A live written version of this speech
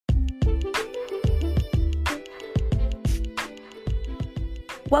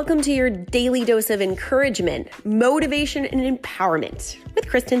Welcome to your daily dose of encouragement, motivation, and empowerment with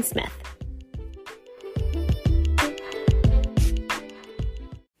Kristen Smith.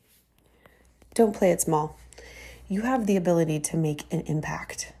 Don't play it small. You have the ability to make an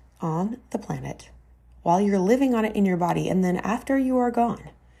impact on the planet while you're living on it in your body and then after you are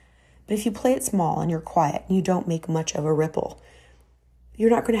gone. But if you play it small and you're quiet and you don't make much of a ripple, you're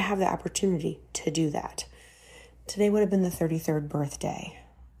not going to have the opportunity to do that. Today would have been the 33rd birthday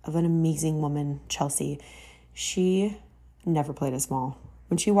of an amazing woman, Chelsea. She never played it small.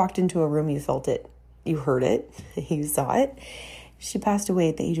 When she walked into a room, you felt it, you heard it, you saw it. She passed away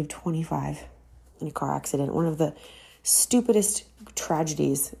at the age of 25 in a car accident. One of the stupidest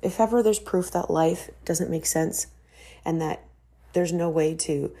tragedies. If ever there's proof that life doesn't make sense and that there's no way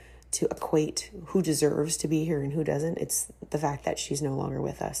to equate who deserves to be here and who doesn't, it's the fact that she's no longer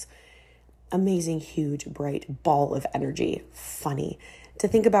with us. Amazing, huge, bright ball of energy, funny. To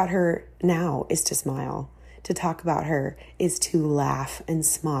think about her now is to smile. To talk about her is to laugh and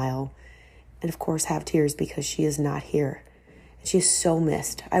smile. And of course have tears because she is not here. She is so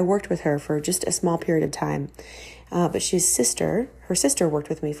missed. I worked with her for just a small period of time. But her sister worked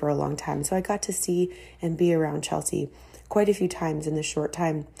with me for a long time. So I got to see and be around Chelsea quite a few times in the short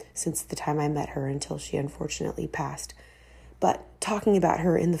time since the time I met her until she unfortunately passed. But talking about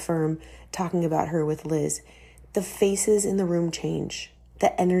her in the firm, talking about her with Liz, the faces in the room change.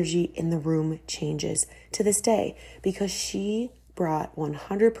 The energy in the room changes to this day because she brought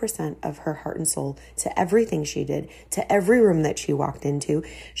 100% of her heart and soul to everything she did, to every room that she walked into.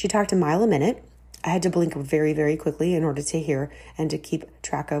 She talked a mile a minute. I had to blink very, very quickly in order to hear and to keep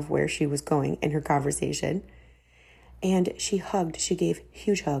track of where she was going in her conversation. And she hugged. She gave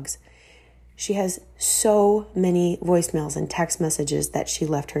huge hugs. She has so many voicemails and text messages that she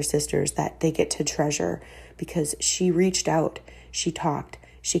left her sisters that they get to treasure because she reached out. She talked.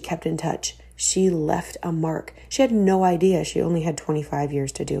 She kept in touch. She left a mark. She had no idea she only had 25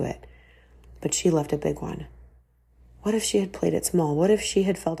 years to do it. But she left a big one. What if she had played it small? What if she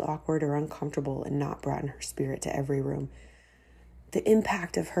had felt awkward or uncomfortable and not brought in her spirit to every room? The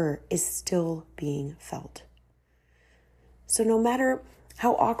impact of her is still being felt. So no matter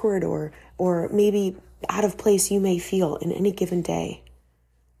how awkward or maybe out of place you may feel in any given day,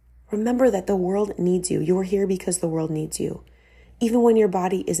 remember that the world needs you. You're here because the world needs you. Even when your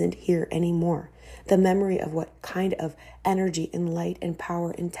body isn't here anymore, the memory of what kind of energy and light and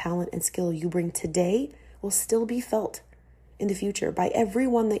power and talent and skill you bring today will still be felt in the future by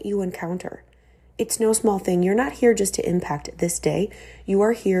everyone that you encounter. It's no small thing. You're not here just to impact this day. You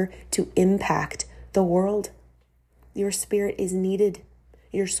are here to impact the world. Your spirit is needed.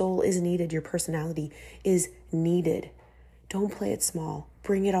 Your soul is needed. Your personality is needed. Don't play it small.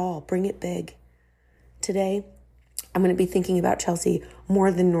 Bring it all. Bring it big. Today, I'm going to be thinking about Chelsea more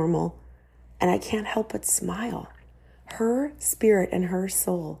than normal, and I can't help but smile. Her spirit and her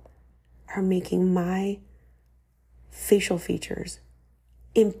soul are making my facial features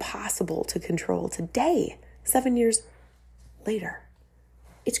impossible to control today, 7 years later.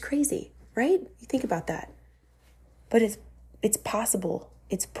 It's crazy, right? You think about that. But it's possible,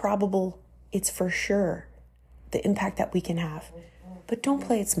 it's probable, it's for sure the impact that we can have. But don't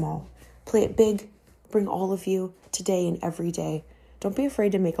play it small. Play it big. Bring all of you today and every day. Don't be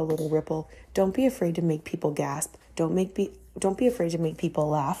afraid to make a little ripple. Don't be afraid to make people gasp. Don't be afraid to make people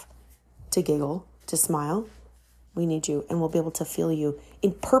laugh, to giggle, to smile. We need you, and we'll be able to feel you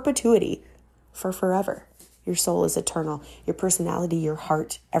in perpetuity for forever. Your soul is eternal. Your personality, your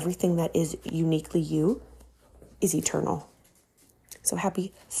heart, everything that is uniquely you is eternal. So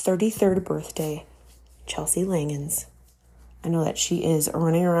happy 33rd birthday, Chelsea Langens. I know that she is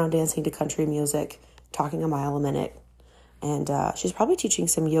running around dancing to country music, talking a mile a minute, and she's probably teaching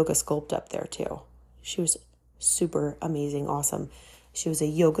some yoga sculpt up there too. She was super amazing, awesome. She was a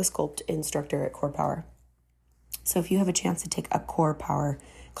yoga sculpt instructor at Core Power. So if you have a chance to take a Core Power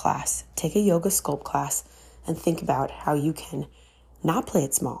class, take a yoga sculpt class and think about how you can not play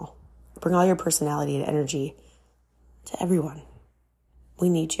it small. Bring all your personality and energy to everyone. We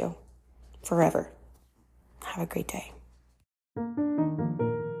need you forever. Have a great day.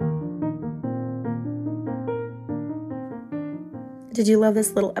 Did you love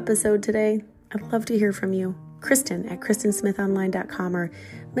this little episode today? I'd love to hear from you. Kristen at KristenSmithOnline.com or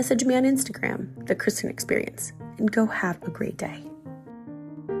message me on Instagram, The Kristen Experience, and go have a great day.